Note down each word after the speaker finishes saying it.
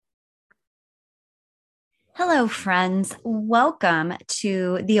Hello, friends. Welcome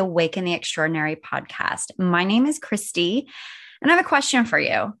to the Awaken the Extraordinary podcast. My name is Christy, and I have a question for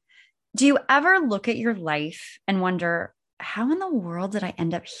you. Do you ever look at your life and wonder, how in the world did I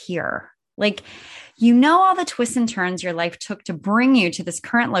end up here? You know, all the twists and turns your life took to bring you to this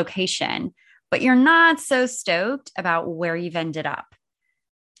current location, but you're not so stoked about where you've ended up.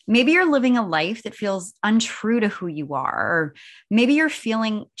 Maybe you're living a life that feels untrue to who you are, or maybe you're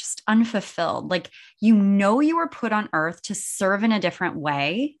feeling just unfulfilled. You know, you were put on earth to serve in a different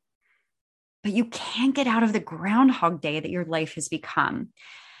way, but you can't get out of the groundhog day that your life has become.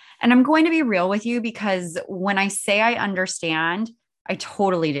 And I'm going to be real with you because when I say I understand, I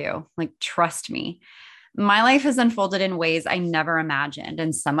totally do. Trust me. My life has unfolded in ways I never imagined,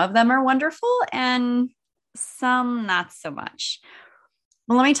 and some of them are wonderful and some not so much.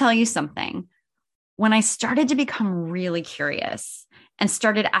 Well, let me tell you something. When I started to become really curious and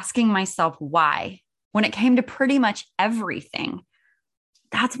started asking myself why, when it came to pretty much everything,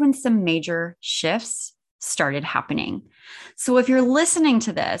 that's when some major shifts started happening. So if you're listening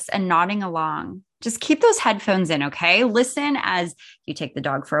to this and nodding along, just keep those headphones in, okay? Listen as you take the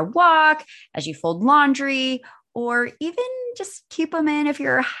dog for a walk, as you fold laundry, or even just keep them in if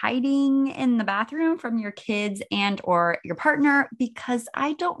you're hiding in the bathroom from your kids and or your partner, because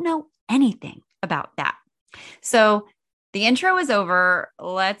I don't know anything about that. So the intro is over.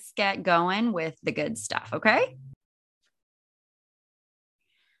 Let's get going with the good stuff, okay?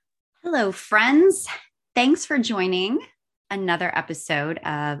 Hello, friends. Thanks for joining another episode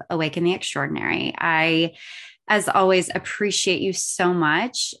of Awaken the Extraordinary. I, as always, appreciate you so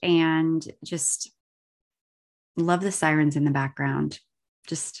much and just love the sirens in the background.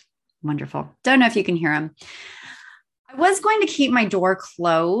 Just wonderful. Don't know if you can hear them. I was going to keep my door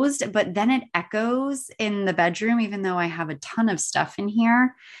closed, but then it echoes in the bedroom, even though I have a ton of stuff in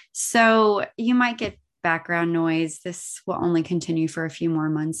here. So you might get background noise. This will only continue for a few more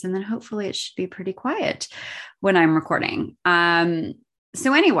months, and then hopefully it should be pretty quiet when I'm recording.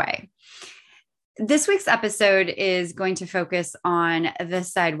 So anyway, this week's episode is going to focus on the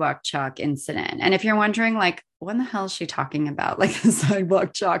sidewalk chalk incident. And if you're wondering, what in the hell is she talking about? The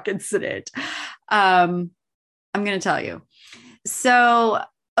sidewalk chalk incident. I'm going to tell you. So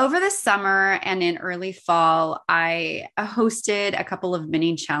over the summer and in early fall, I hosted a couple of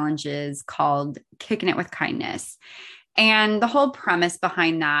mini challenges called Kicking It with Kindness. And the whole premise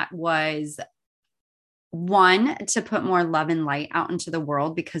behind that was, one, to put more love and light out into the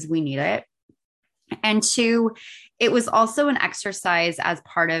world because we need it. And two, it was also an exercise as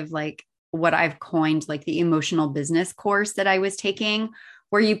part of what I've coined the emotional business course that I was taking,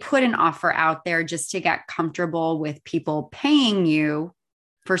 where you put an offer out there just to get comfortable with people paying you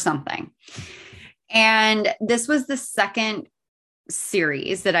for something. And this was the second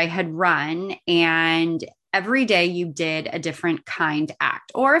series that I had run, and every day you did a different kind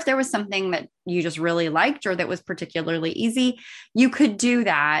act. Or if there was something that you just really liked or that was particularly easy, you could do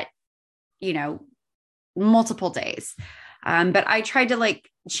that, multiple days. But I tried to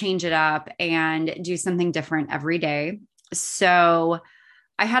change it up and do something different every day. So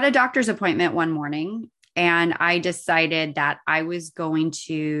I had a doctor's appointment one morning, and I decided that I was going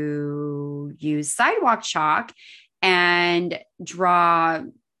to use sidewalk chalk and draw,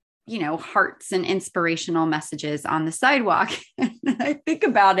 hearts and inspirational messages on the sidewalk. And I think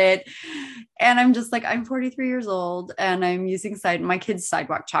about it, and I'm just I'm 43 years old and I'm using my kid's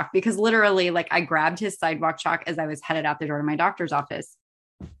sidewalk chalk because literally I grabbed his sidewalk chalk as I was headed out the door to my doctor's office.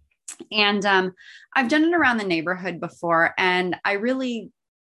 And I've done it around the neighborhood before, and I really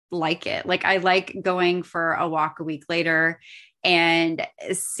like it. I like going for a walk a week later and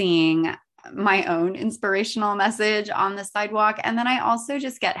seeing my own inspirational message on the sidewalk. And then I also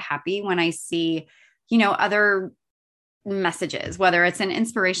just get happy when I see, other messages, whether it's an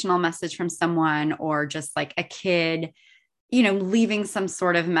inspirational message from someone or just a kid, leaving some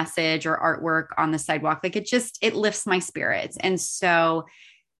sort of message or artwork on the sidewalk. It lifts my spirits. And so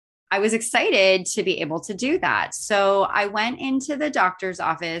I was excited to be able to do that. So I went into the doctor's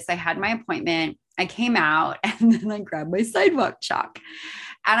office. I had my appointment. I came out and then I grabbed my sidewalk chalk.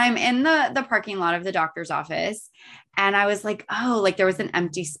 And I'm in the parking lot of the doctor's office. And I was there was an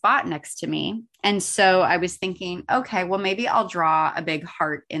empty spot next to me. And so I was thinking, okay, well, maybe I'll draw a big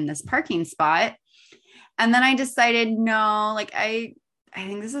heart in this parking spot. And then I decided, no, I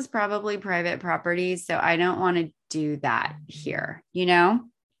think this is probably private property. So I don't want to do that here,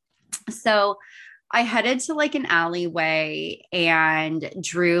 So I headed to an alleyway and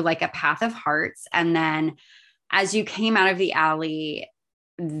drew a path of hearts. And then as you came out of the alley,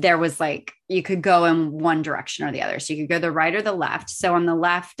 there was you could go in one direction or the other. So you could go the right or the left. So on the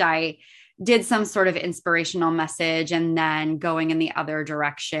left, I did some sort of inspirational message, and then going in the other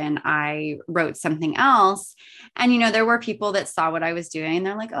direction, I wrote something else. And, there were people that saw what I was doing and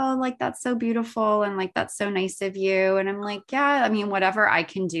they're like, oh, like, that's so beautiful. And like, that's so nice of you. And I'm like, yeah, I mean, whatever I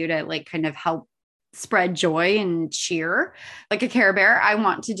can do to like kind of help spread joy and cheer like a Care Bear, I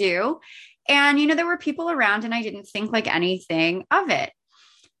want to do. And, there were people around and I didn't think like anything of it.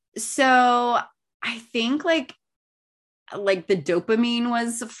 So I think like the dopamine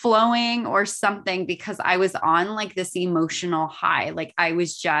was flowing or something, because I was on like this emotional high. Like I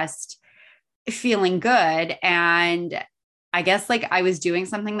was just feeling good. And I guess like I was doing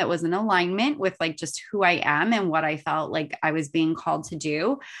something that was in alignment with like just who I am and what I felt like I was being called to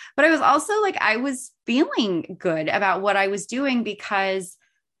do. But I was also like, I was feeling good about what I was doing because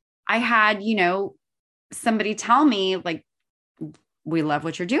I had, somebody tell me like, we love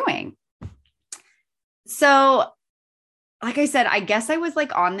what you're doing. So like I said, I guess I was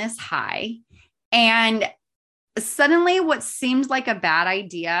like on this high, and suddenly what seemed like a bad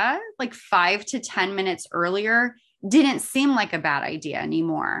idea, like 5 to 10 minutes earlier, didn't seem like a bad idea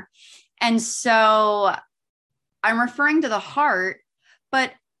anymore. And so I'm referring to the heart,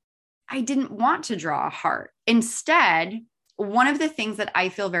 but I didn't want to draw a heart. Instead, one of the things that I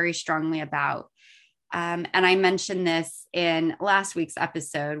feel very strongly about, and I mentioned this in last week's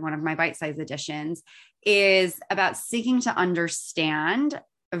episode, one of my bite-sized editions, is about seeking to understand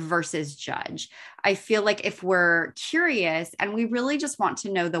versus judge. I feel like if we're curious and we really just want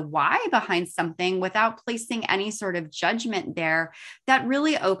to know the why behind something without placing any sort of judgment there, that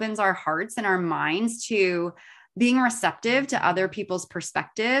really opens our hearts and our minds to being receptive to other people's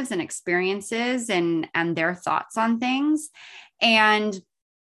perspectives and experiences and their thoughts on things. And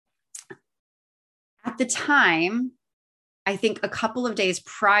at the time, I think a couple of days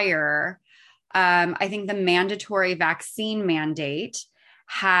prior, I think the mandatory vaccine mandate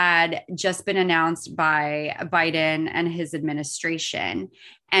had just been announced by Biden and his administration.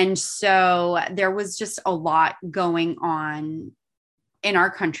 And so there was just a lot going on in our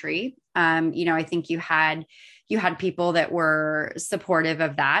country. I think you had people that were supportive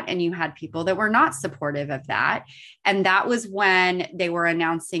of that, and you had people that were not supportive of that. And that was when they were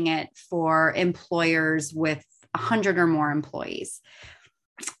announcing it for employers with 100 or more employees.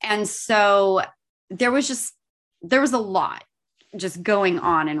 And so there was a lot just going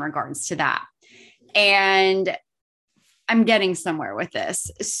on in regards to that. And I'm getting somewhere with this.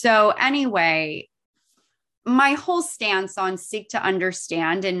 So anyway, my whole stance on seek to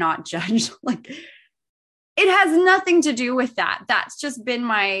understand and not judge, like, it has nothing to do with that. That's just been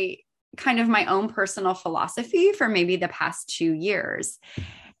my kind of my own personal philosophy for maybe the past 2 years.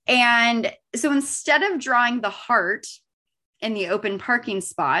 And so instead of drawing the heart in the open parking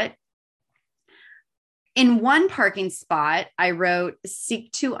spot, in one parking spot, I wrote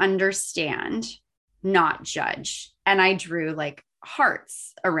seek to understand, not judge. And I drew like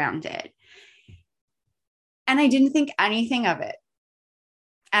hearts around it. And I didn't think anything of it.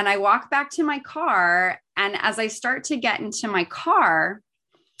 And I walk back to my car. And as I start to get into my car,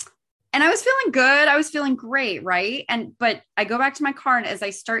 and I was feeling good, I was feeling great, right? But I go back to my car, and as I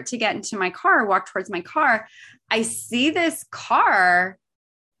start to get into my car, walk towards my car, I see this car,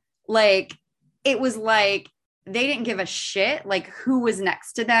 like, it was like they didn't give a shit, like, who was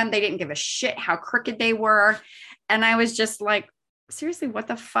next to them. They didn't give a shit how crooked they were. And I was just like, seriously, what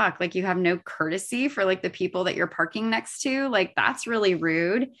the fuck? Like, you have no courtesy for like the people that you're parking next to. Like, that's really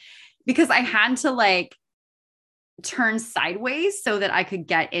rude, because I had to like turn sideways so that I could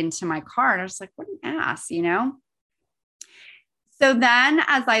get into my car. And I was like, what an ass, So then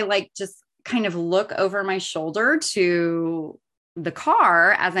as I like just kind of look over my shoulder to the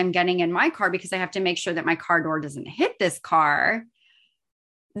car as I'm getting in my car, because I have to make sure that my car door doesn't hit this car,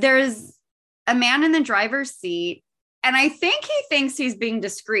 there's a man in the driver's seat. And I think he thinks he's being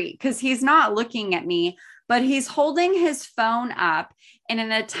discreet because he's not looking at me, but he's holding his phone up in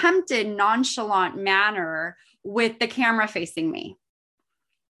an attempted nonchalant manner with the camera facing me.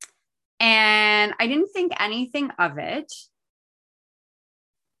 And I didn't think anything of it.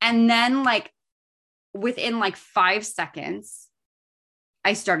 And then like within like 5 seconds,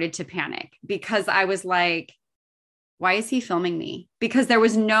 I started to panic, because I was like, why is he filming me? Because there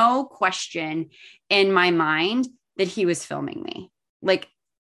was no question in my mind that he was filming me, like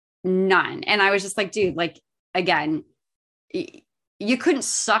none. And I was just like, dude, like, again, you couldn't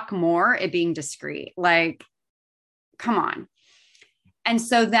suck more at being discreet. Like, come on. And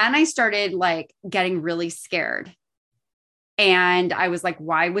so then I started like getting really scared. And I was like,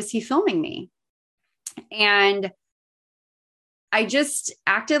 why was he filming me? And I just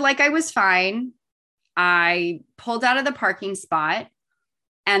acted like I was fine. I pulled out of the parking spot.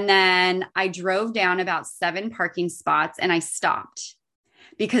 And then I drove down about 7 parking spots and I stopped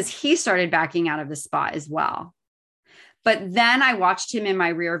because he started backing out of the spot as well. But then I watched him in my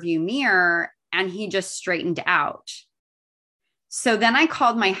rear view mirror and he just straightened out. So then I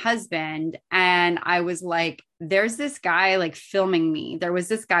called my husband and I was like, there's this guy like filming me. There was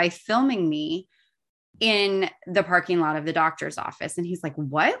this guy filming me in the parking lot of the doctor's office. And he's like,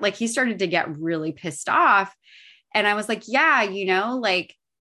 what? Like he started to get really pissed off. And I was like, yeah, like,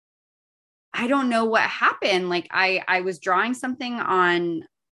 I don't know what happened. Like I was drawing something on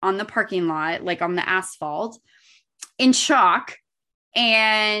the parking lot, like on the asphalt in chalk.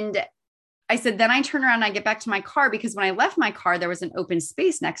 And I said, then I turn around and I get back to my car because when I left my car, there was an open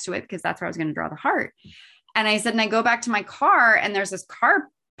space next to it because that's where I was going to draw the heart. And I said, and I go back to my car and there's this car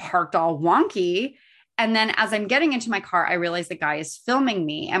parked all wonky. And then as I'm getting into my car, I realize the guy is filming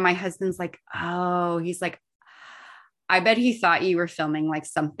me. And my husband's like, oh, he's like, I bet he thought you were filming like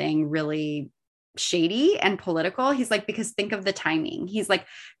something really shady and political. He's like, because think of the timing. He's like,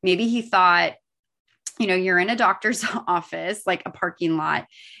 maybe he thought, you're in a doctor's office, like a parking lot.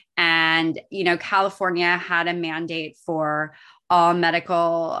 And, California had a mandate for all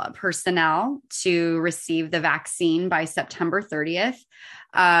medical personnel to receive the vaccine by September 30th.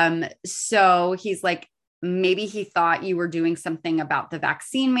 So he's like, maybe he thought you were doing something about the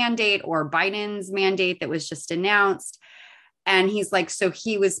vaccine mandate or Biden's mandate that was just announced. And he's like, so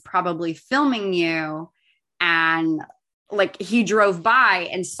he was probably filming you and like he drove by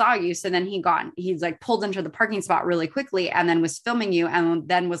and saw you. So then he's like pulled into the parking spot really quickly and then was filming you. And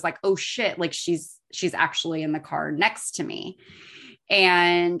then was like, oh shit, like she's actually in the car next to me.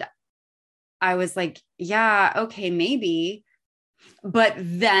 And I was like, yeah, okay, maybe. But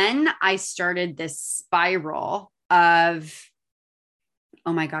then I started this spiral of,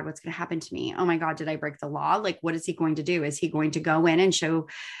 oh my God, what's going to happen to me? Oh my God, did I break the law? Like, what is he going to do? Is he going to go in and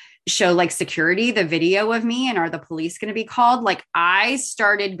show like security the video of me? And are the police going to be called? Like I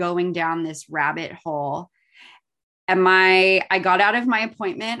started going down this rabbit hole. And I got out of my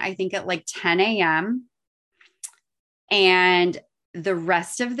appointment, I think at like 10 a.m. And the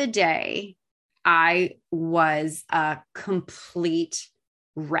rest of the day, I was a complete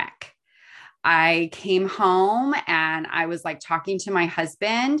wreck. I came home and I was like talking to my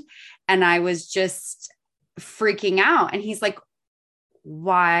husband and I was just freaking out. And he's like,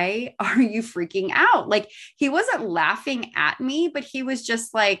 why are you freaking out? Like he wasn't laughing at me, but he was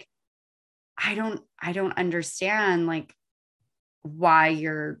just like, I don't understand like why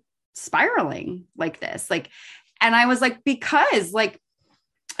you're spiraling like this. Like, and I was like, because like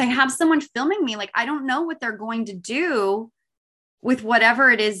I have someone filming me. Like, I don't know what they're going to do with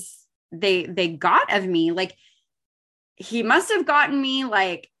whatever it is they got of me. Like he must have gotten me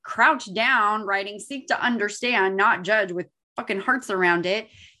like crouched down, writing seek to understand, not judge with fucking hearts around it.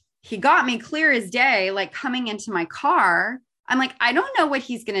 He got me clear as day, like coming into my car. I'm like, I don't know what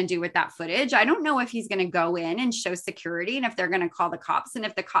he's going to do with that footage. I don't know if he's going to go in and show security and if they're going to call the cops and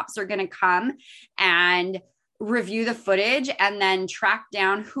if the cops are going to come and review the footage and then track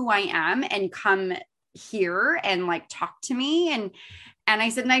down who I am and come here and like talk to me. And I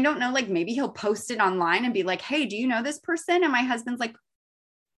said, and I don't know, like maybe he'll post it online and be like, hey, do you know this person? And my husband's like,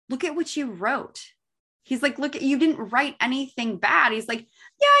 look at what you wrote. He's like, look, you didn't write anything bad. He's like,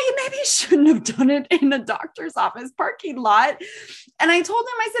 yeah, you maybe shouldn't have done it in a doctor's office parking lot. And I told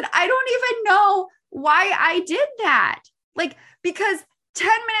him, I said, I don't even know why I did that. Like, because 10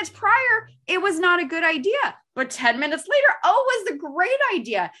 minutes prior, it was not a good idea. But 10 minutes later, oh, it was a great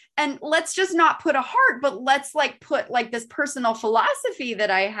idea. And let's just not put a heart, but let's like put like this personal philosophy that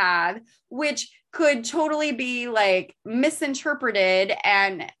I have, which could totally be like misinterpreted.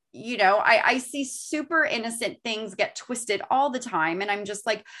 And, I see super innocent things get twisted all the time. And I'm just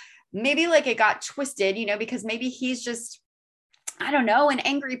like, maybe like it got twisted, because maybe he's just, I don't know, an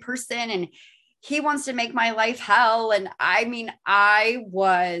angry person and he wants to make my life hell. And I mean, it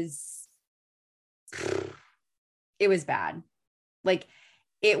was bad. Like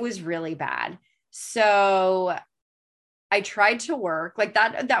it was really bad. So I tried to work like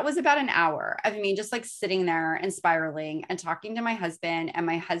that. That was about an hour of me just like sitting there and spiraling and talking to my husband and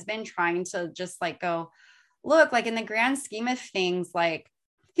my husband trying to just like go, look, like in the grand scheme of things, like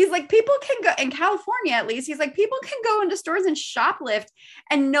he's like, people can go in California, at least he's like, people can go into stores and shoplift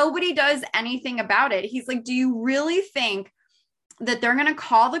and nobody does anything about it. He's like, do you really think that they're going to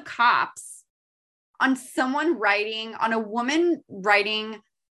call the cops on a woman writing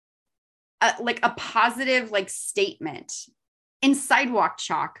like a positive like statement in sidewalk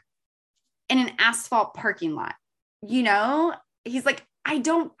chalk in an asphalt parking lot? He's like, I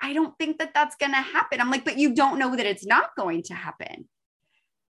don't think that that's going to happen. I'm like, but you don't know that it's not going to happen.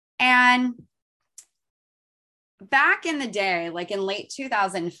 And back in the day, like in late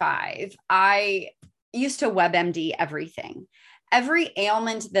 2005, I used to WebMD everything. Every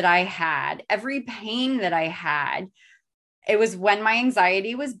ailment that I had, every pain that I had, it was when my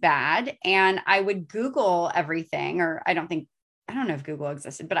anxiety was bad. And I would Google everything, or I don't know if Google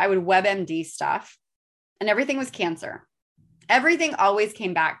existed, but I would WebMD stuff, and everything was cancer. Everything always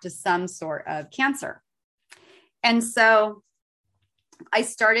came back to some sort of cancer. And so I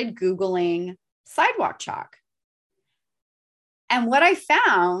started Googling sidewalk chalk. And what I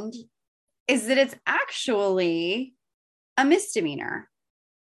found is that it's actually a misdemeanor.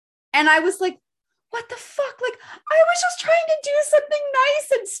 And I was like, what the fuck? Like, I was just trying to do something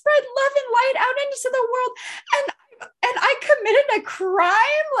nice and spread love and light out into the world. And I committed a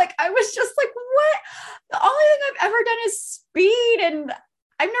crime. Like, I was just like, what? The only thing I've ever done is speed. And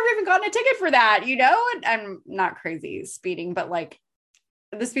I've never even gotten a ticket for that, you know? And I'm not crazy speeding, but like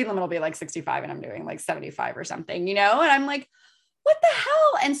the speed limit will be like 65 and I'm doing like 75 or something, you know? And I'm like, what the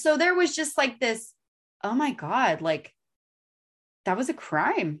hell? And so there was just like this, oh my God, like that was a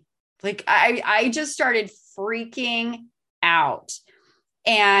crime. Like I just started freaking out.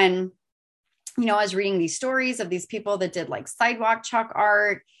 And, you know, I was reading these stories of these people that did like sidewalk chalk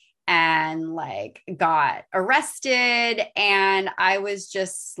art and like got arrested. And I was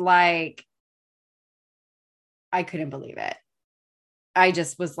just like, I couldn't believe it. I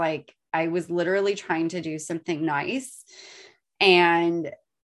just was like, I was literally trying to do something nice. And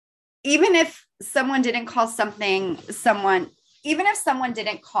even if someone didn't call even if someone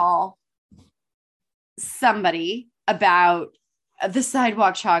didn't call somebody about the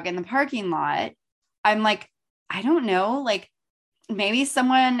sidewalk chalk in the parking lot, I'm like, I don't know, like maybe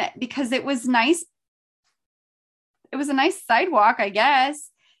someone, because it was nice. It was a nice sidewalk, I guess,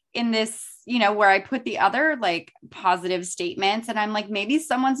 in this, you know, where I put the other like positive statements. And I'm like, maybe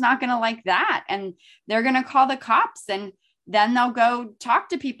someone's not going to like that. And they're going to call the cops, and then they'll go talk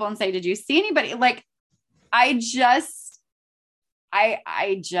to people and say, did you see anybody? Like, I just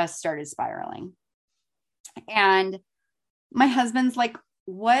started spiraling. And my husband's like,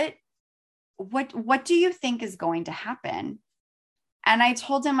 what do you think is going to happen? And I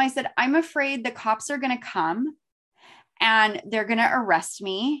told him, I said, I'm afraid the cops are going to come and they're going to arrest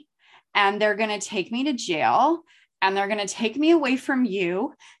me and they're going to take me to jail and they're going to take me away from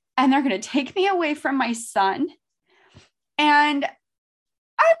you and they're going to take me away from my son. And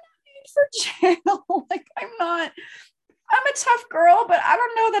I'm not for jail. Like, I'm a tough girl, but I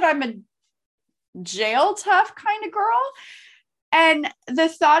don't know that I'm a jail tough kind of girl. And the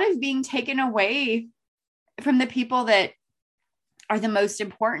thought of being taken away from the people that are the most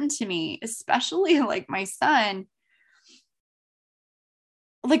important to me, especially like my son,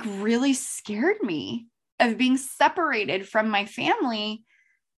 like really scared me, of being separated from my family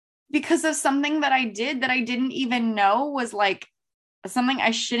because of something that I did that I didn't even know was like something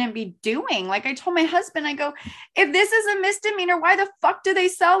I shouldn't be doing. Like I told my husband, I go, if this is a misdemeanor, why the fuck do they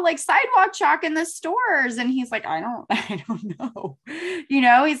sell like sidewalk chalk in the stores? And he's like, I don't know. You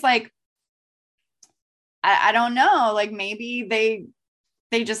know, he's like, I don't know. Like maybe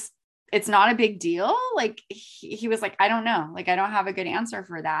they just, it's not a big deal. Like he was like, I don't know. Like, I don't have a good answer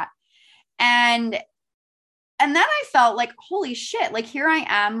for that. And then I felt like, holy shit, like here I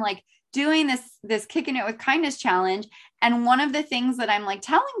am, like doing this kicking it with kindness challenge. And one of the things that I'm like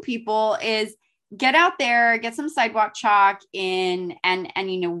telling people is get out there, get some sidewalk chalk in, and,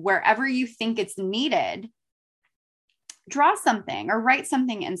 you know, wherever you think it's needed, draw something or write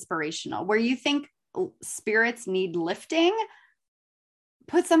something inspirational. Where you think spirits need lifting,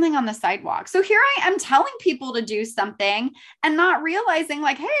 put something on the sidewalk. So here I am telling people to do something and not realizing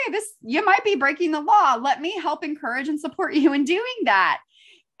like, hey, you might be breaking the law. Let me help encourage and support you in doing that.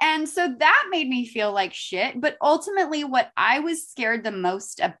 And so that made me feel like shit. But ultimately, what I was scared the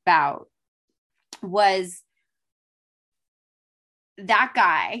most about was that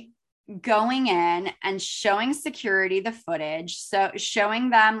guy going in and showing security the footage. So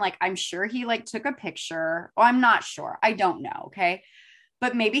showing them, like, I'm sure he like took a picture. Oh, I'm not sure. I don't know. Okay.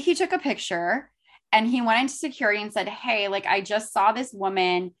 But maybe he took a picture and he went into security and said, hey, like, I just saw this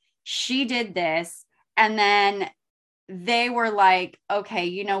woman. She did this. And then they were like, okay,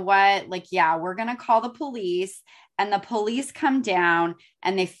 you know what? Like, yeah, we're going to call the police. And the police come down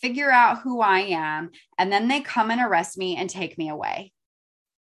and they figure out who I am. And then they come and arrest me and take me away.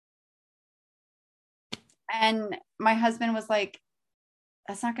 And my husband was like,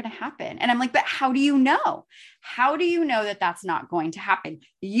 that's not going to happen. And I'm like, but how do you know? How do you know that that's not going to happen?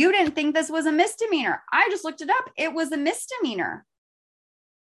 You didn't think this was a misdemeanor. I just looked it up. It was a misdemeanor.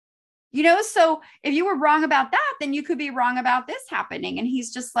 So if you were wrong about that, then you could be wrong about this happening. And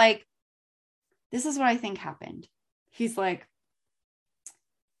he's just like, this is what I think happened. He's like,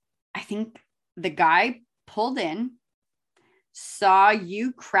 I think the guy pulled in, saw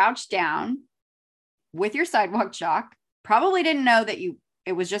you crouch down with your sidewalk chalk, probably didn't know that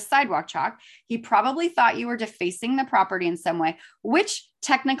it was just sidewalk chalk. He probably thought you were defacing the property in some way, which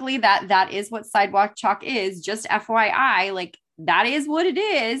technically that is what sidewalk chalk is. Just FYI, like that is what it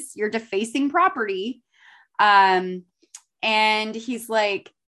is. You're defacing property. And he's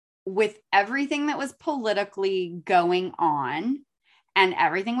like, with everything that was politically going on and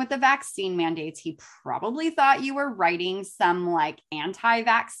everything with the vaccine mandates, he probably thought you were writing some like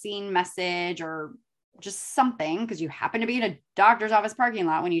anti-vaccine message or just something because you happen to be in a doctor's office parking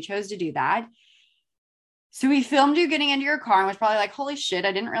lot when you chose to do that. So he filmed you getting into your car and was probably like, holy shit,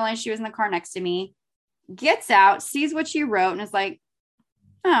 I didn't realize she was in the car next to me. Gets out, sees what you wrote and is like,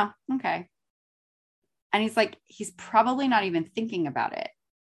 oh, okay. And he's like, he's probably not even thinking about it.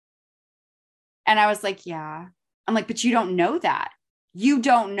 And I was like, yeah. I'm like, but you don't know that. You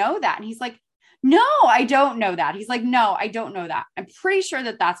don't know that. And he's like, no, I don't know that. He's like, no, I don't know that. I'm pretty sure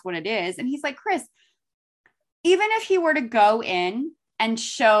that that's what it is. And he's like, Chris, even if he were to go in and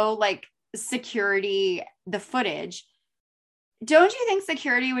show like security the footage, don't you think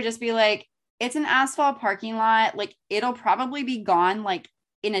security would just be like, it's an asphalt parking lot. Like it'll probably be gone like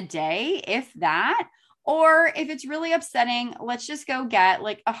in a day, if that. Or if it's really upsetting, let's just go get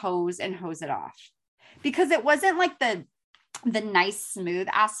like a hose and hose it off. Because it wasn't like the nice smooth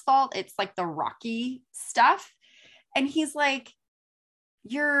asphalt. It's like the rocky stuff. And he's like,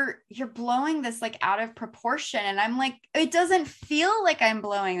 you're blowing this like out of proportion. And I'm like, it doesn't feel like I'm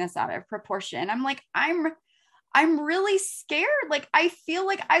blowing this out of proportion. I'm like, I'm really scared. Like, I feel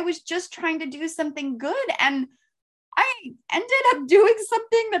like I was just trying to do something good. And I ended up doing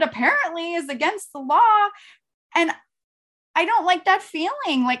something that apparently is against the law. And I don't like that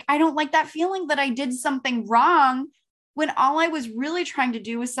feeling. Like, I don't like that feeling that I did something wrong when all I was really trying to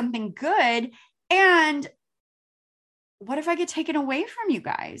do was something good. And what if I get taken away from you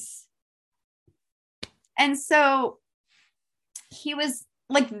guys? And so he was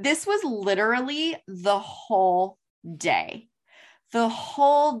like, this was literally the whole day.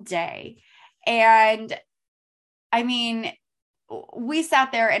 And I mean, we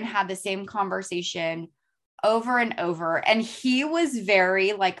sat there and had the same conversation over and over. And he was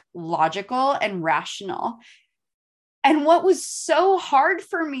very like logical and rational. And what was so hard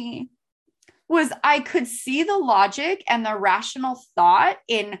for me was I could see the logic and the rational thought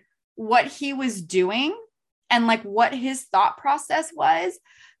in what he was doing and like what his thought process was.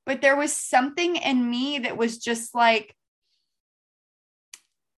 But there was something in me that was just like,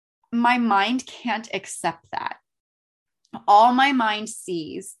 my mind can't accept that. All my mind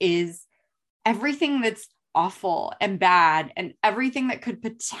sees is everything that's awful and bad and everything that could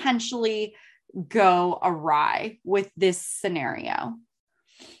potentially go awry with this scenario.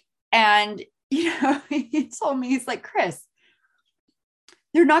 And, he told me, he's like, Chris,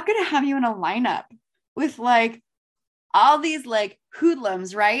 they're not going to have you in a lineup with like all these like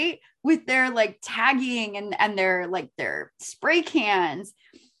hoodlums, right? With their like tagging and their like their spray cans.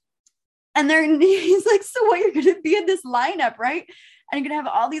 And he's like, so what, you're going to be in this lineup, right? And you're going to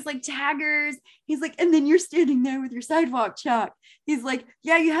have all these like taggers. He's like, and then you're standing there with your sidewalk chalk. He's like,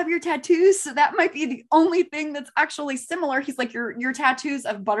 yeah, you have your tattoos. So that might be the only thing that's actually similar. He's like, your tattoos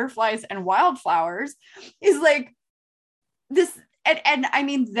of butterflies and wildflowers. He's like, this. And I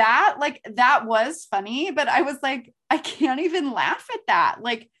mean, that was funny, but I was like, I can't even laugh at that.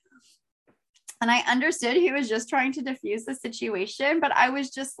 Like, and I understood he was just trying to diffuse the situation, but I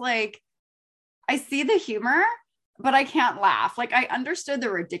was just like, I see the humor, but I can't laugh. Like, I understood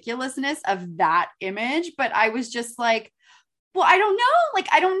the ridiculousness of that image, but I was just like, well, I don't know. Like,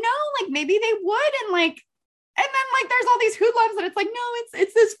 I don't know. Like, maybe they would. And then like, there's all these hoodlums and it's like, no,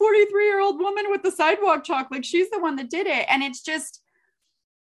 it's this 43-year-old woman with the sidewalk chalk. Like, she's the one that did it. And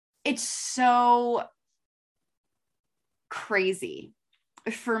it's so crazy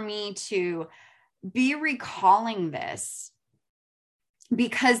for me to be recalling this,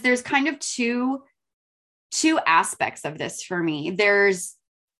 because there's kind of two aspects of this for me. There's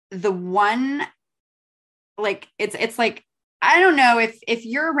the one, like, it's like, I don't know if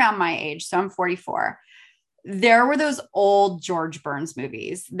you're around my age, so I'm 44. There were those old George Burns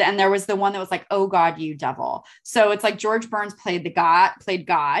movies. Then there was the one that was like, oh God, you devil. So it's like George Burns played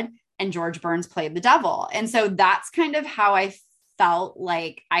God, and George Burns played the devil. And so that's kind of how I felt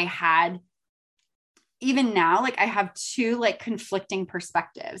like I had, even now, like I have two like conflicting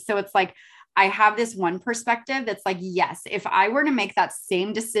perspectives. So it's like, I have this one perspective that's like, yes, if I were to make that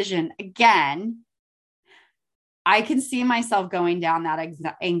same decision again, I can see myself going down that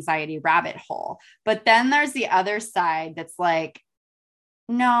anxiety rabbit hole. But then there's the other side that's like,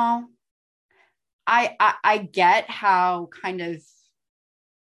 no, I get how kind of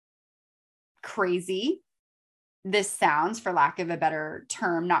crazy this sounds, for lack of a better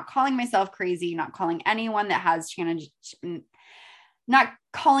term, not calling myself crazy, not calling anyone that has challenges, not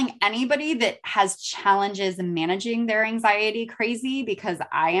calling anybody that has challenges in managing their anxiety crazy, because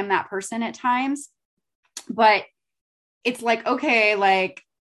I am that person at times. But it's like, okay, like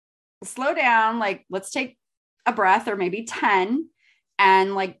slow down, like let's take a breath or maybe 10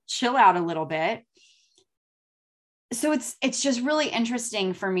 and like chill out a little bit. So it's just really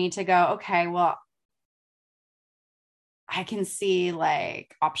interesting for me to go, okay, well, I can see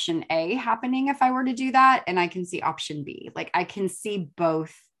like option A happening if I were to do that. And I can see option B. Like I can see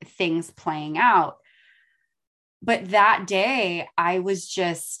both things playing out. But that day, I was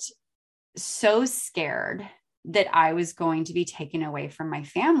just so scared that I was going to be taken away from my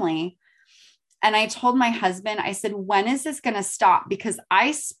family. And I told my husband, I said, when is this going to stop? Because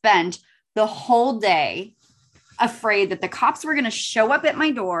I spent the whole day afraid that the cops were going to show up at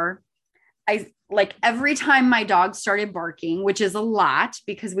my door. I like every time my dog started barking, which is a lot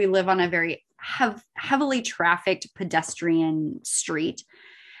because we live on a very heavily trafficked pedestrian street.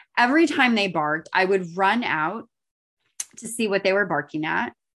 Every time they barked, I would run out to see what they were barking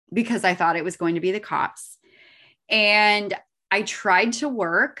at because I thought it was going to be the cops. And I tried to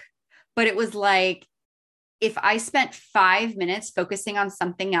work, but it was like, if I spent 5 minutes focusing on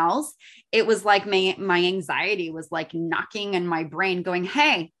something else, it was like my anxiety was like knocking in my brain going,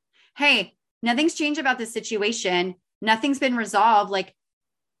 hey, nothing's changed about this situation. Nothing's been resolved. Like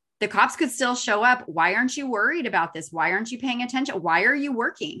the cops could still show up. Why aren't you worried about this? Why aren't you paying attention? Why are you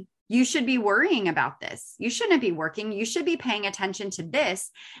working? You should be worrying about this. You shouldn't be working. You should be paying attention to this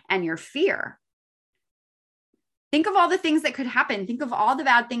and your fear. Think of all the things that could happen. Think of all the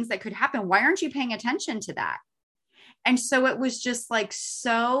bad things that could happen. Why aren't you paying attention to that? And so it was just like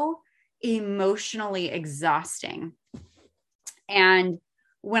so emotionally exhausting. And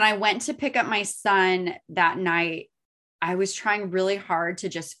when I went to pick up my son that night, I was trying really hard to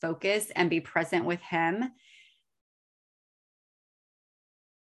just focus and be present with him.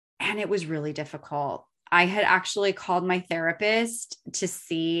 And it was really difficult. I had actually called my therapist to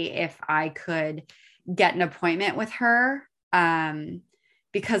see if I could get an appointment with her,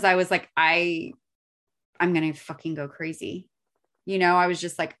 because I was like, I'm going to fucking go crazy. You know, I was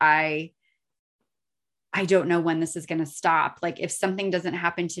just like, I don't know when this is going to stop. Like if something doesn't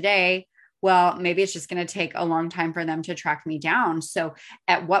happen today, well, maybe it's just going to take a long time for them to track me down. So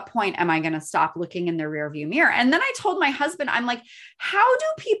at what point am I going to stop looking in the rearview mirror? And then I told my husband, I'm like, how do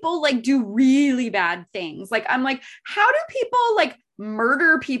people like do really bad things? Like, I'm like, how do people like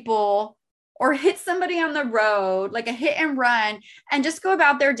murder people or hit somebody on the road, like a hit and run, and just go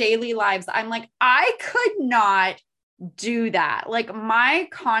about their daily lives? I'm like, I could not do that. Like my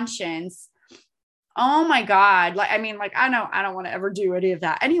conscience, oh my God. Like, I mean, like, I don't want to ever do any of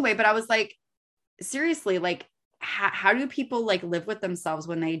that anyway, but I was like, seriously, like, how do people like live with themselves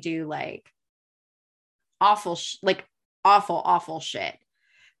when they do like awful shit?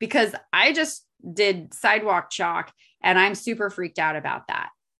 Because I just did sidewalk chalk and I'm super freaked out about that,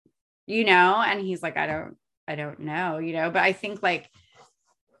 you know? And he's like, I don't know, you know, but I think like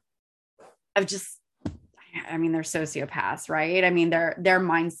I mean, they're sociopaths, right? I mean, their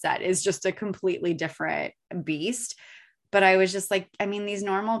mindset is just a completely different beast. But I was just like, I mean, these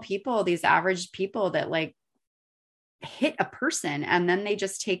normal people, these average people that like hit a person and then they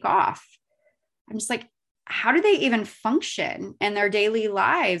just take off. I'm just like, how do they even function in their daily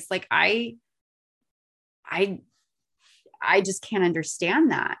lives? Like I just can't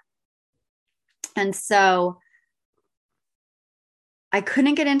understand that. And so I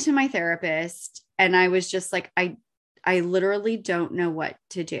couldn't get into my therapist. And I was just like, I literally don't know what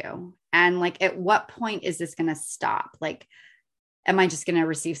to do. And like, at what point is this going to stop? Like, am I just going to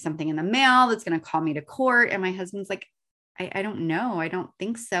receive something in the mail that's going to call me to court? And my husband's like, I don't know. I don't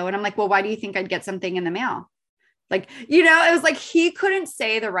think so. And I'm like, well, why do you think I'd get something in the mail? Like, you know, it was like, he couldn't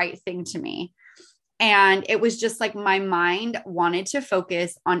say the right thing to me. And it was just like, my mind wanted to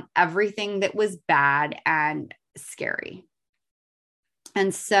focus on everything that was bad and scary.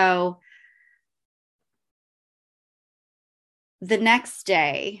 And so the next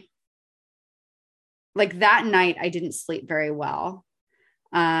day, like that night, I didn't sleep very well.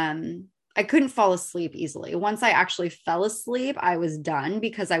 I couldn't fall asleep easily. Once I actually fell asleep, I was done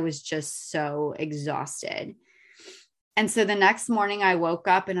because I was just so exhausted. And so the next morning I woke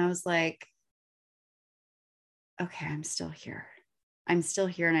up and I was like, okay, I'm still here. I'm still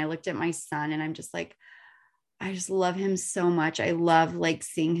here. And I looked at my son and I'm just like, I just love him so much. I love like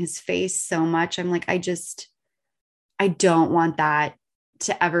seeing his face so much. I'm like, I don't want that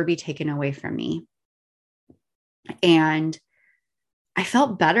to ever be taken away from me. And I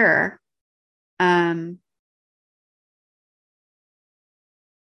felt better. Um,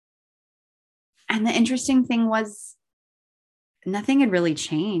 and the interesting thing was nothing had really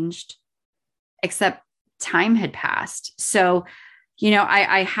changed except time had passed. So,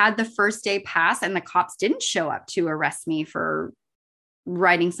 I had the first day pass and the cops didn't show up to arrest me for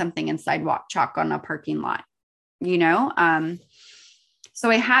writing something in sidewalk chalk on a parking lot, you know? So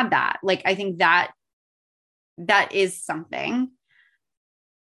I had that. Like, I think that is something.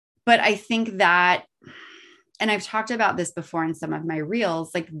 But I think that, and I've talked about this before in some of my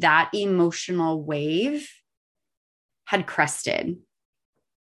reels, like that emotional wave had crested.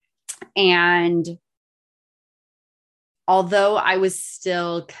 And although I was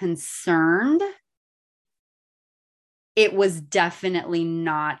still concerned, it was definitely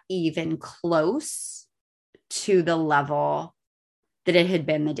not even close to the level that it had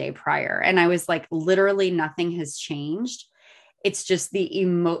been the day prior. And I was like, literally nothing has changed. It's just the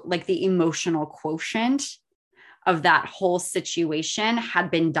emotional quotient of that whole situation had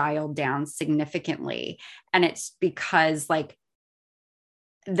been dialed down significantly. And it's because like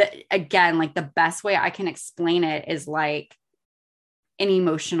again, like the best way I can explain it is like an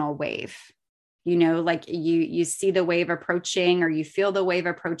emotional wave. Like you see the wave approaching or you feel the wave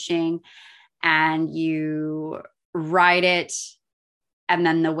approaching and you ride it, and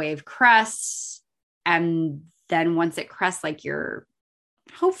then the wave crests, and then once it crests, like you're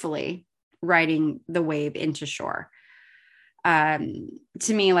hopefully riding the wave into shore.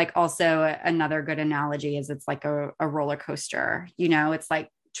 To me, like also another good analogy is it's like a roller coaster, it's like,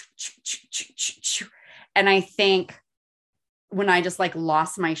 and I think when I just like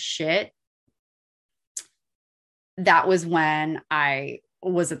lost my shit, that was when I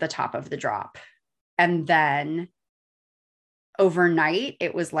was at the top of the drop. And then overnight,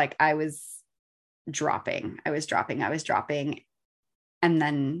 it was like I was dropping. And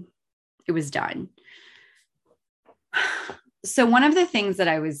then it was done. So one of the things that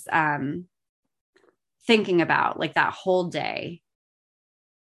I was thinking about like that whole day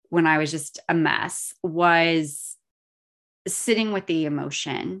when I was just a mess was sitting with the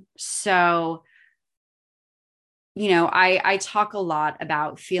emotion. So, I talk a lot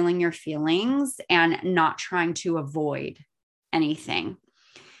about feeling your feelings and not trying to avoid anything.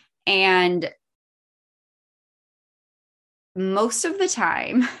 And most of the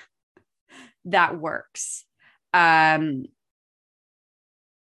time that works. But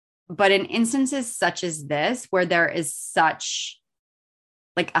in instances such as this, where there is such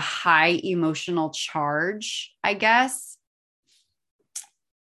like a high emotional charge, I guess,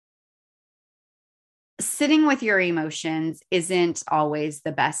 sitting with your emotions isn't always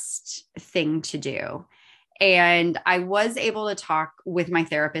the best thing to do. And I was able to talk with my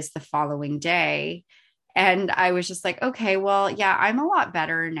therapist the following day. And I was just like, okay, well, yeah, I'm a lot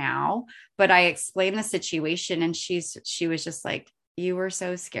better now. But I explained the situation and she was just like, you were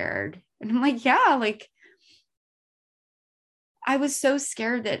so scared. And I'm like, yeah, like I was so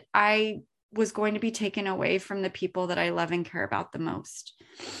scared that I was going to be taken away from the people that I love and care about the most.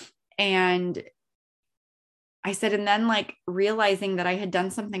 And I said, and then like realizing that I had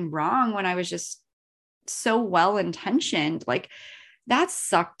done something wrong when I was just so well intentioned, like that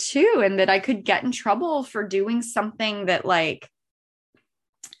sucked too. And that I could get in trouble for doing something that like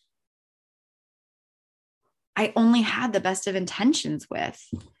I only had the best of intentions with.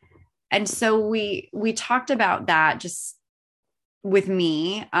 And so we talked about that just with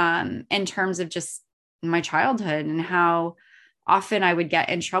me in terms of just my childhood and how often I would get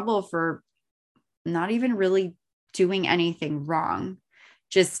in trouble for not even really doing anything wrong,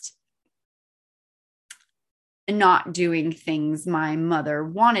 just not doing things my mother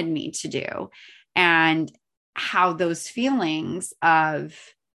wanted me to do, and how those feelings of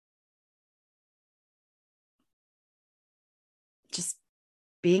just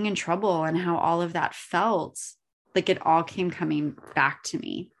being in trouble and how all of that felt like it all came coming back to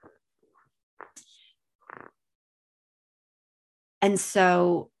me. And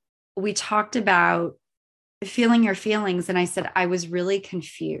so we talked about feeling your feelings. And I said, I was really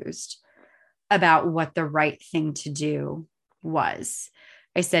confused about what the right thing to do was.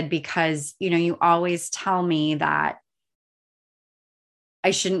 I said, because, you always tell me that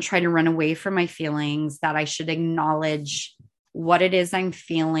I shouldn't try to run away from my feelings, that I should acknowledge what it is I'm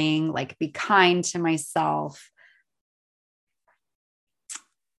feeling, like be kind to myself.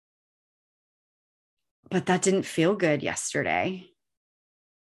 but that didn't feel good yesterday.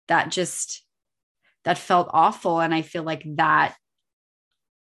 That just, that felt awful. And I feel like that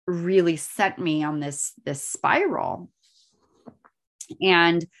really sent me on this spiral.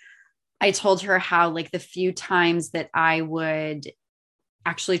 And I told her how, like, the few times that I would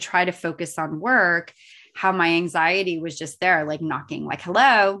actually try to focus on work, how my anxiety was just there, like knocking, like,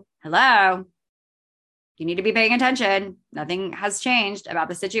 hello, hello, you need to be paying attention. Nothing has changed about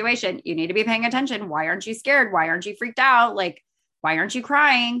the situation. You need to be paying attention. Why aren't you scared? Why aren't you freaked out? Like, why aren't you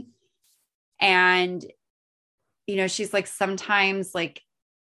crying? And, she's like, sometimes, like,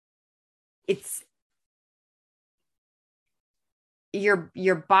 it's your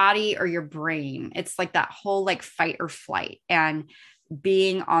body or your brain. It's like that whole, like, fight or flight, and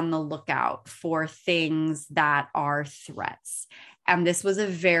being on the lookout for things that are threats. And this was a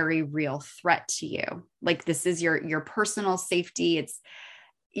very real threat to you. Like, this is your personal safety. It's,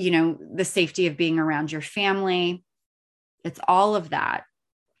 the safety of being around your family. It's all of that.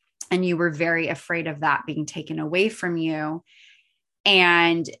 And you were very afraid of that being taken away from you.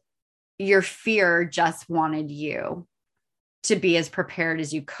 And your fear just wanted you to be as prepared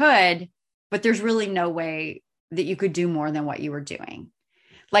as you could, but there's really no way that you could do more than what you were doing.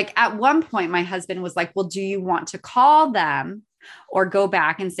 Like, at one point, my husband was like, well, do you want to call them or go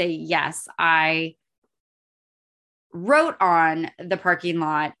back and say, yes, I wrote on the parking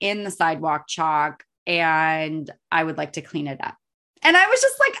lot in the sidewalk chalk and I would like to clean it up. And I was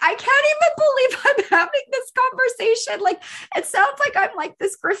just like, I can't even believe I'm having this conversation. Like, it sounds like I'm like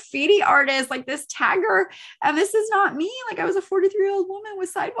this graffiti artist, like this tagger. And this is not me. Like, I was a 43-year-old woman with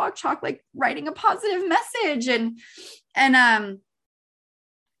sidewalk chalk, like writing a positive message. And I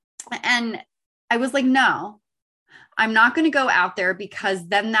was like, no, I'm not going to go out there, because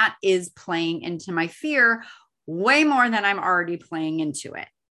then that is playing into my fear way more than I'm already playing into it.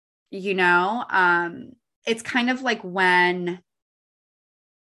 It's kind of like when,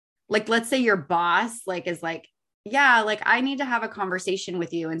 like, let's say your boss, like, is like, yeah, like, I need to have a conversation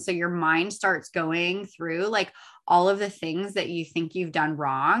with you. And so your mind starts going through, like, all of the things that you think you've done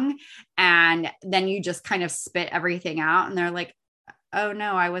wrong. And then you just kind of spit everything out. And they're like, oh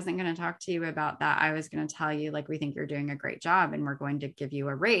no, I wasn't going to talk to you about that. I was going to tell you, like, we think you're doing a great job and we're going to give you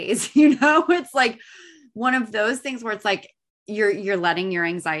a raise. It's like one of those things where it's like, you're letting your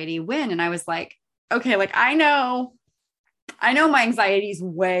anxiety win. And I was like, okay, like, I know my anxiety is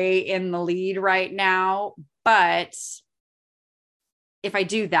way in the lead right now, but if I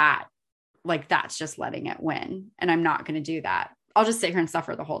do that, like, that's just letting it win. And I'm not going to do that. I'll just sit here and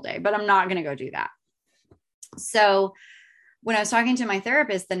suffer the whole day, but I'm not going to go do that. So when I was talking to my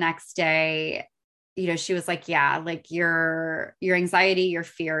therapist the next day, she was like, yeah, like, your anxiety, your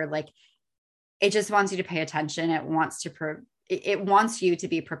fear, like, it just wants you to pay attention. It wants it wants you to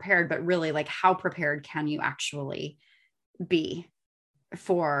be prepared, but really, like, how prepared can you actually be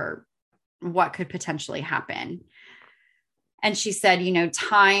for what could potentially happen? And she said,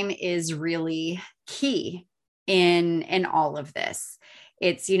 time is really key in all of this.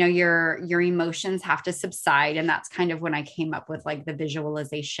 It's, your emotions have to subside. And that's kind of when I came up with, like, the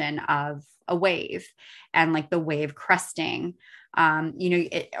visualization of a wave and, like, the wave cresting. Or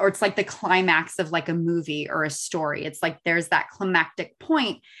it's like the climax of, like, a movie or a story. It's like there's that climactic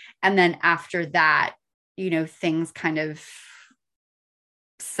point, and then after that, things kind of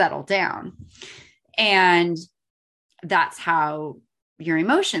settle down. And that's how your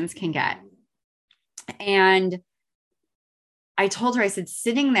emotions can get. And I told her, I said,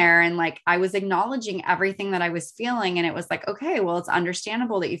 sitting there, and, like, I was acknowledging everything that I was feeling. And it was like, okay, well, it's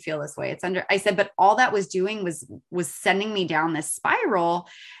understandable that you feel this way. I said, but all that was doing was sending me down this spiral.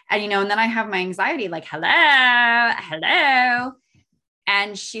 And, and then I have my anxiety, like, hello.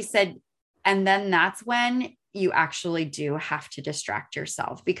 And she said, and then that's when you actually do have to distract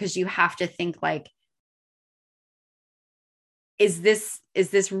yourself, because you have to think, like, is this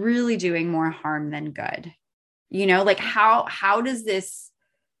really doing more harm than good? Like, how does this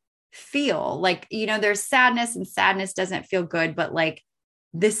feel? Like, there's sadness, and sadness doesn't feel good, but, like,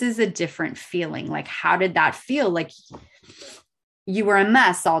 this is a different feeling. Like, how did that feel? Like, you were a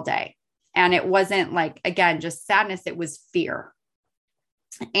mess all day, and it wasn't, like, again, just sadness. It was fear.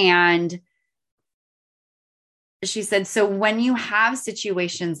 And she said, so when you have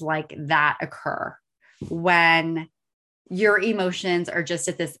situations like that occur, when your emotions are just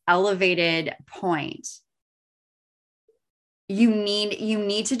at this elevated point, you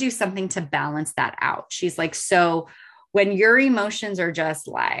need to do something to balance that out. She's like, so when your emotions are just,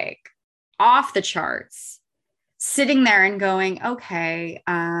 like, off the charts, sitting there and going, okay,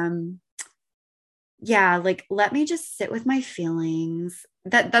 yeah, like, let me just sit with my feelings.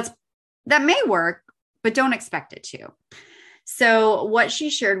 That may work, but don't expect it to. So what she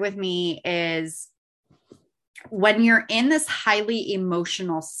shared with me is when you're in this highly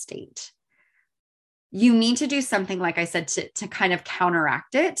emotional state, you need to do something, like I said, to kind of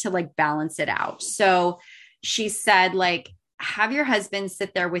counteract it, to like balance it out. So she said, like, have your husband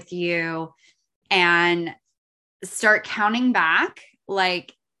sit there with you and start counting back,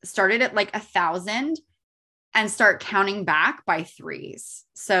 like started at like 1,000 and start counting back by threes.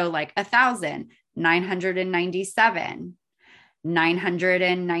 So like 1,997,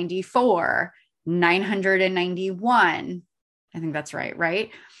 994, 991. I think that's right.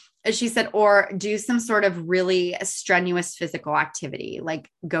 Right. She said, or do some sort of really strenuous physical activity, like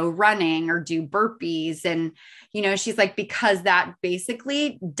go running or do burpees. And, you know, she's like, because that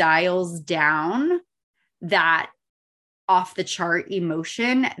basically dials down that off the chart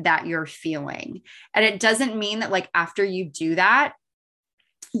emotion that you're feeling. And it doesn't mean that like after you do that,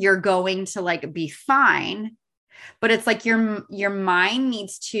 you're going to like be fine, but it's like your mind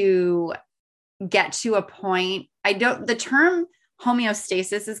needs to get to a point. The term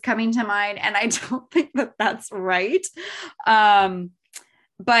homeostasis is coming to mind, and I don't think that that's right.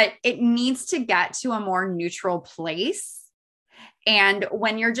 But it needs to get to a more neutral place. And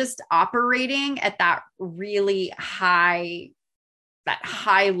when you're just operating at that really high, that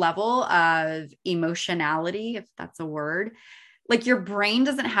high level of emotionality, if that's a word, like your brain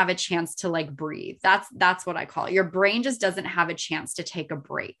doesn't have a chance to like breathe. That's what I call it. Your brain just doesn't have a chance to take a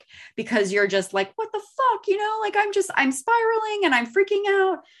break because you're just like, what the fuck, you know, like I'm spiraling and I'm freaking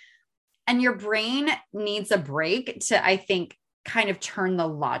out. And your brain needs a break to, I think, kind of turn the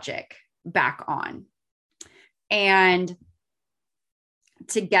logic back on and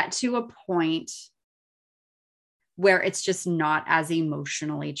to get to a point where it's just not as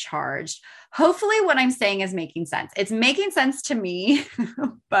emotionally charged. Hopefully what I'm saying is making sense. It's making sense to me,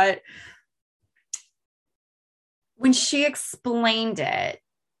 but when she explained it,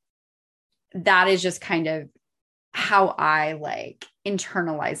 that is just kind of how I like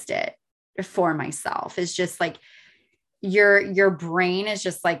internalized it for myself. It's just like your brain is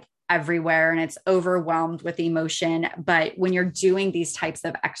just like everywhere and it's overwhelmed with emotion. But when you're doing these types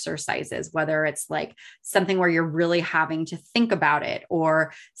of exercises, whether it's like something where you're really having to think about it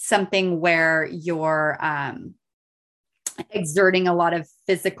or something where you're exerting a lot of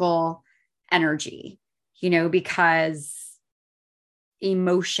physical energy, you know, because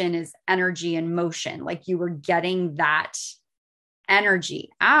emotion is energy in motion, like you were getting that energy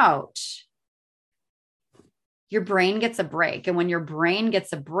out, your brain gets a break. And when your brain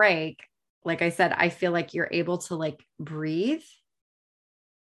gets a break, like I said, I feel like you're able to like breathe.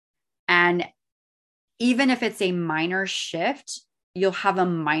 And even if it's a minor shift, you'll have a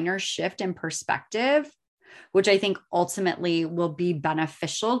minor shift in perspective, which I think ultimately will be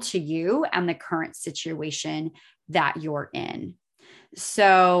beneficial to you and the current situation that you're in.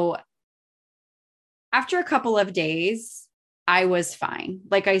 So after a couple of days, I was fine.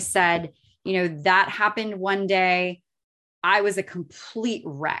 Like I said, you know, that happened one day. I was a complete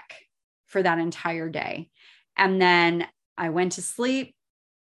wreck for that entire day. And then I went to sleep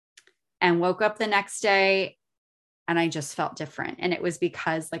and woke up the next day and I just felt different. And it was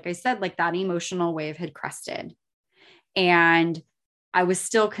because, like I said, like that emotional wave had crested and I was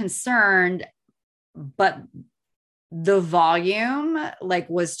still concerned, but the volume like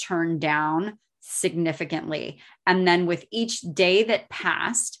was turned down significantly. And then with each day that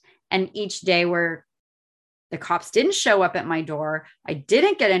passed, and each day where the cops didn't show up at my door, I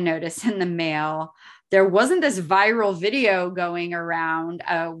didn't get a notice in the mail. There wasn't this viral video going around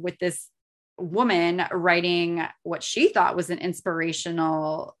with this woman writing what she thought was an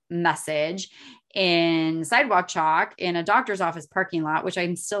inspirational message in sidewalk chalk in a doctor's office parking lot, which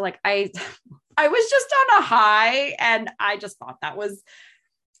I'm still like, I was just on a high and I just thought that was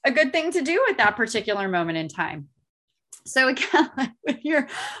a good thing to do at that particular moment in time. So again, when you're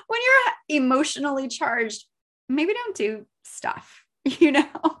emotionally charged, maybe don't do stuff, you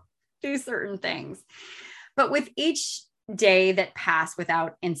know, do certain things. But with each day that passed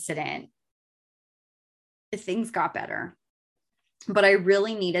without incident, things got better. But I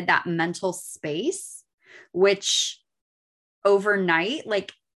really needed that mental space, which overnight,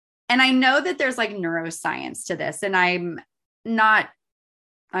 like, and I know that there's like neuroscience to this, and I'm not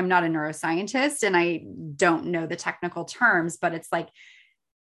a neuroscientist and I don't know the technical terms, but it's like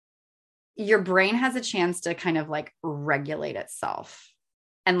your brain has a chance to kind of like regulate itself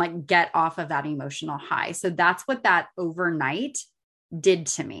and like get off of that emotional high. So that's what that overnight did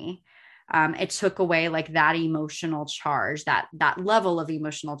to me. It took away like that emotional charge, that level of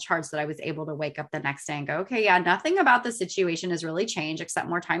emotional charge, that I was able to wake up the next day and go, okay, yeah, nothing about the situation has really changed except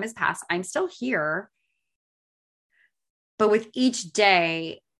more time has passed. I'm still here. But with each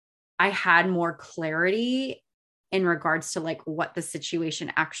day, I had more clarity in regards to like what the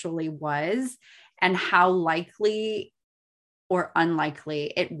situation actually was and how likely or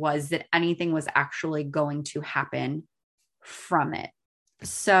unlikely it was that anything was actually going to happen from it.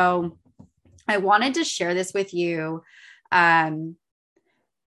 So I wanted to share this with you,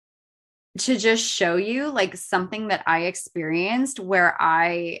 to just show you like something that I experienced where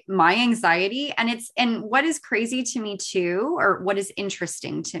my anxiety, and what is crazy to me too, or what is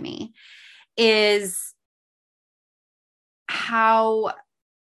interesting to me, is how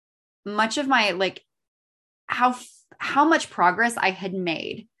much of my like how much progress I had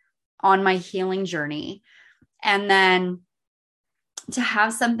made on my healing journey. And then to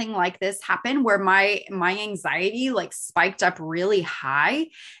have something like this happen where my anxiety like spiked up really high,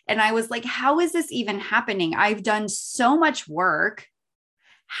 and I was like, how is this even happening? I've done so much work.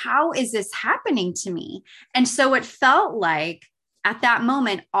 How is this happening to me? And so it felt like at that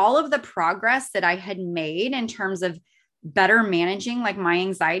moment, all of the progress that I had made in terms of better managing like my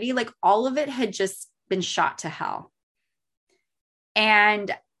anxiety, like all of it had just been shot to hell.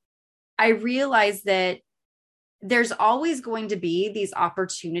 And I realized that there's always going to be these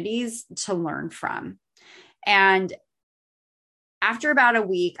opportunities to learn from. And after about a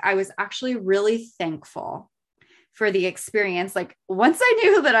week, I was actually really thankful for the experience. Like once I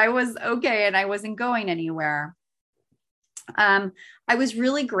knew that I was okay and I wasn't going anywhere, I was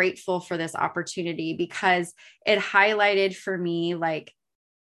really grateful for this opportunity because it highlighted for me like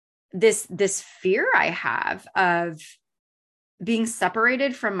this fear I have of being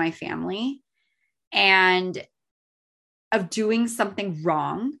separated from my family and of doing something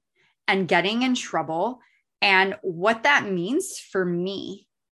wrong and getting in trouble and what that means for me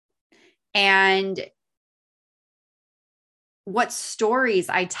and what stories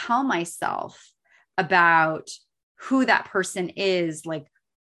I tell myself about who that person is, like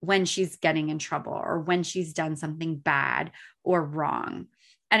when she's getting in trouble or when she's done something bad or wrong.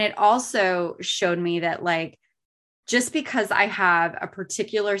 And it also showed me that like, just because I have a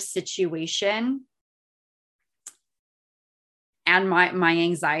particular situation and my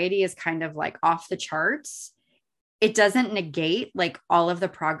anxiety is kind of like off the charts, it doesn't negate like all of the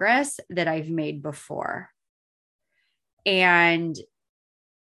progress that I've made before. And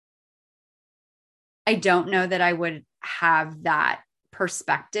I don't know that I would have that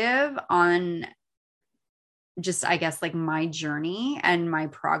perspective on just, I guess, like my journey and my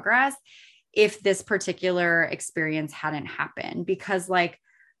progress if this particular experience hadn't happened. Because like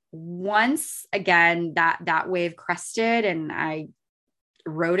once again, that wave crested and I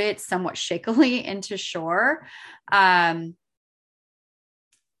rode it somewhat shakily into shore,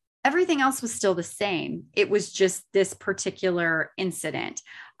 everything else was still the same. It was just this particular incident.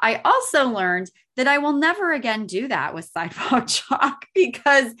 I also learned that I will never again do that with sidewalk chalk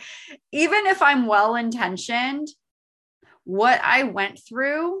because even if I'm well intentioned, what I went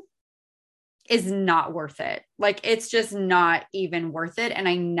through is not worth it. Like it's just not even worth it. And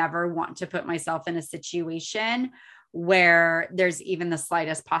I never want to put myself in a situation where there's even the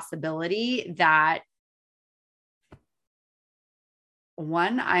slightest possibility that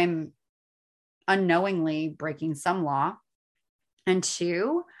one, I'm unknowingly breaking some law, and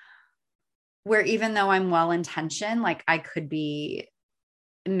two, where even though I'm well intentioned, like I could be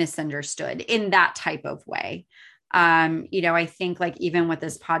misunderstood in that type of way. I think like even with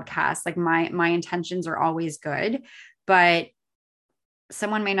this podcast, like my intentions are always good, but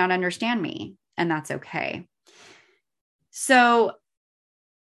someone may not understand me, and that's okay. So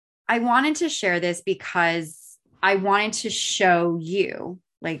I wanted to share this because I wanted to show you,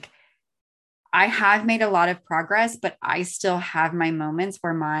 like, I have made a lot of progress, but I still have my moments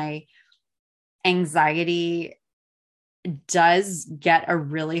where my anxiety does get a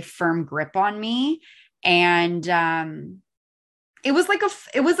really firm grip on me. And it was like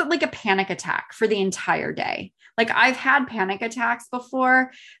a panic attack for the entire day. Like I've had panic attacks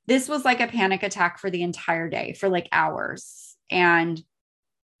before. This was like a panic attack for the entire day for like hours. And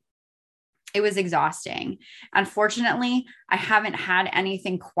it was exhausting. Unfortunately, I haven't had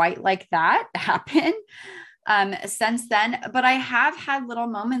anything quite like that happen since then, but I have had little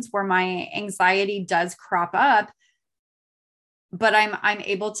moments where my anxiety does crop up, but I'm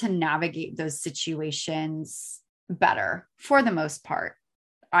able to navigate those situations better for the most part.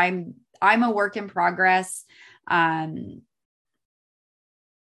 I'm a work in progress, and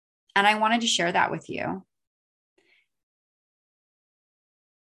I wanted to share that with you.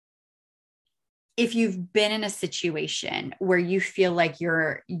 If you've been in a situation where you feel like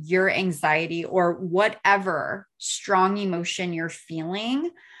your anxiety or whatever strong emotion you're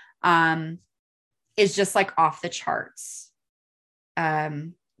feeling is just like off the charts,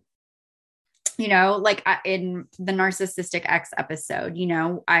 um, like in the narcissistic X episode,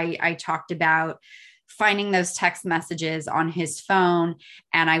 I talked about finding those text messages on his phone,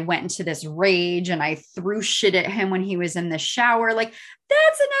 and I went into this rage and I threw shit at him when he was in the shower. Like,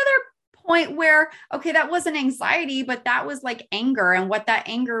 that's another point where, okay, that wasn't anxiety, but that was like anger. And what that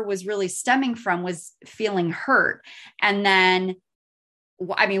anger was really stemming from was feeling hurt. And then,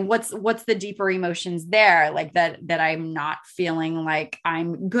 I mean, what's the deeper emotions there? Like that I'm not feeling like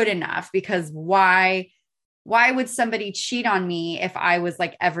I'm good enough, because why would somebody cheat on me if I was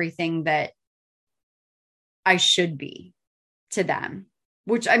like everything that I should be to them?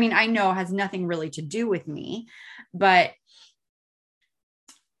 Which, I mean, I know has nothing really to do with me, but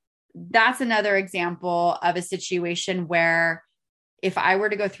that's another example of a situation where if I were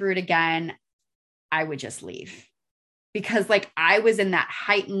to go through it again, I would just leave, because like I was in that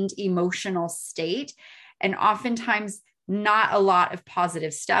heightened emotional state. And oftentimes not a lot of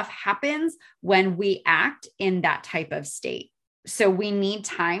positive stuff happens when we act in that type of state. So we need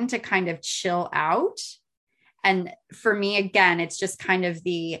time to kind of chill out. And for me, again, it's just kind of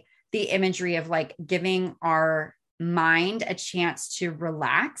the imagery of like giving our mind a chance to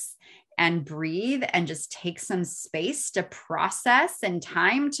relax and breathe and just take some space to process and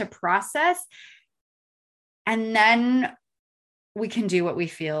time to process. And then we can do what we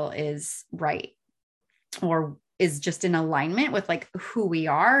feel is right, or is just in alignment with like who we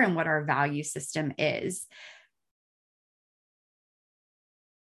are and what our value system is.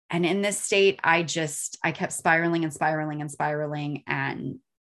 And in this state, I kept spiraling and spiraling and spiraling, and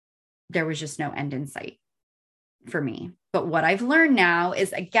there was just no end in sight for me. But what I've learned now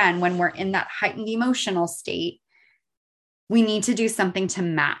is, again, when we're in that heightened emotional state, we need to do something to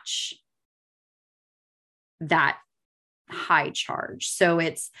match that high charge. So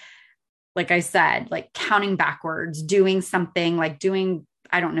it's, like I said, like counting backwards, doing something like doing,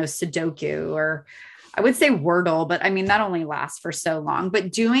 I don't know, Sudoku, or I would say Wordle, but I mean, that only lasts for so long,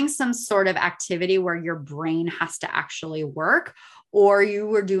 but doing some sort of activity where your brain has to actually work, or you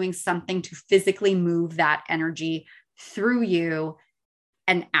were doing something to physically move that energy through you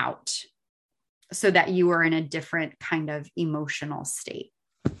and out, so that you are in a different kind of emotional state.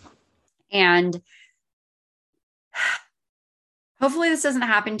 And hopefully this doesn't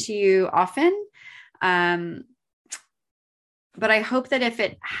happen to you often. But I hope that if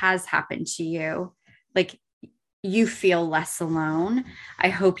it has happened to you, like, you feel less alone. I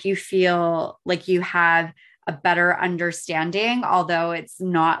hope you feel like you have a better understanding, although it's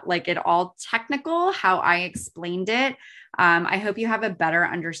not like at all technical how I explained it. I hope you have a better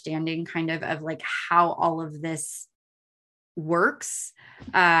understanding kind of like how all of this works.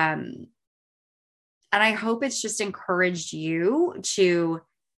 And I hope it's just encouraged you to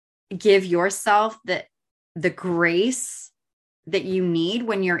give yourself the grace that you need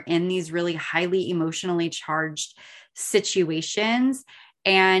when you're in these really highly emotionally charged situations.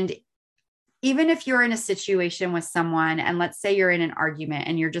 And even if you're in a situation with someone, and let's say you're in an argument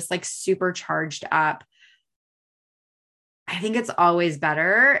and you're just like super charged up, I think it's always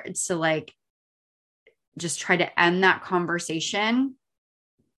better to like just try to end that conversation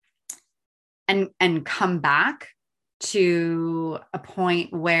and come back to a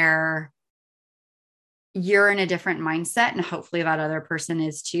point where you're in a different mindset, and hopefully that other person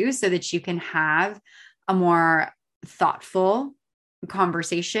is too, so that you can have a more thoughtful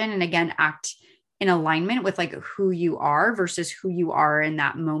conversation, and again, act in alignment with like who you are versus who you are in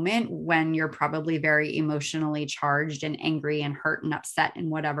that moment when you're probably very emotionally charged and angry and hurt and upset and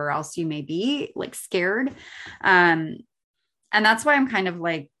whatever else you may be, like scared. And that's why I'm kind of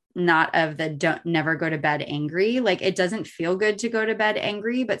like not of the don't never go to bed angry. Like, it doesn't feel good to go to bed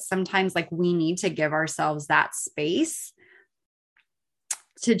angry, but sometimes like we need to give ourselves that space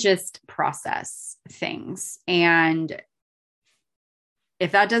to just process things. And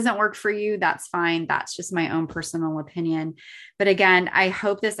if that doesn't work for you, that's fine. That's just my own personal opinion. But again, I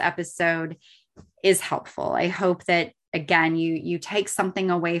hope this episode is helpful. I hope that, again, you take something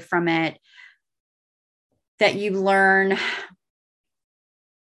away from it, that you learn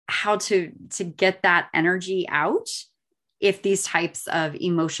how to get that energy out if these types of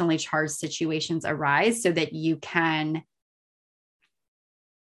emotionally charged situations arise, so that you can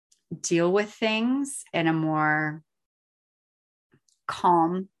deal with things in a more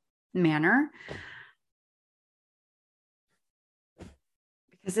calm manner.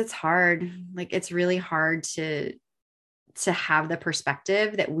 Because it's hard. Like, it's really hard to have the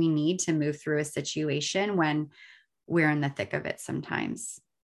perspective that we need to move through a situation when we're in the thick of it sometimes.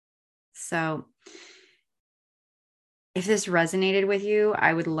 So if this resonated with you,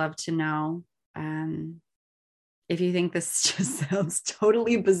 I would love to know. If you think this just sounds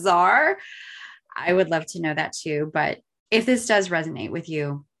totally bizarre, I would love to know that too. But if this does resonate with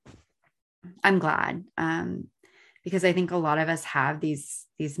you, I'm glad. Because I think a lot of us have these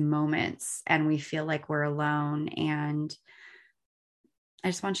moments and we feel like we're alone. And I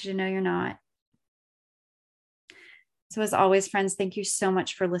just want you to know you're not. So as always, friends, thank you so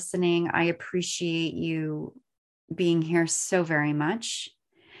much for listening. I appreciate you being here so very much.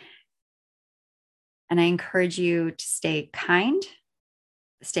 And I encourage you to stay kind,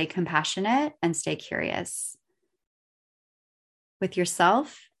 stay compassionate, and stay curious with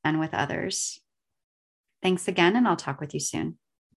yourself and with others. Thanks again, and I'll talk with you soon.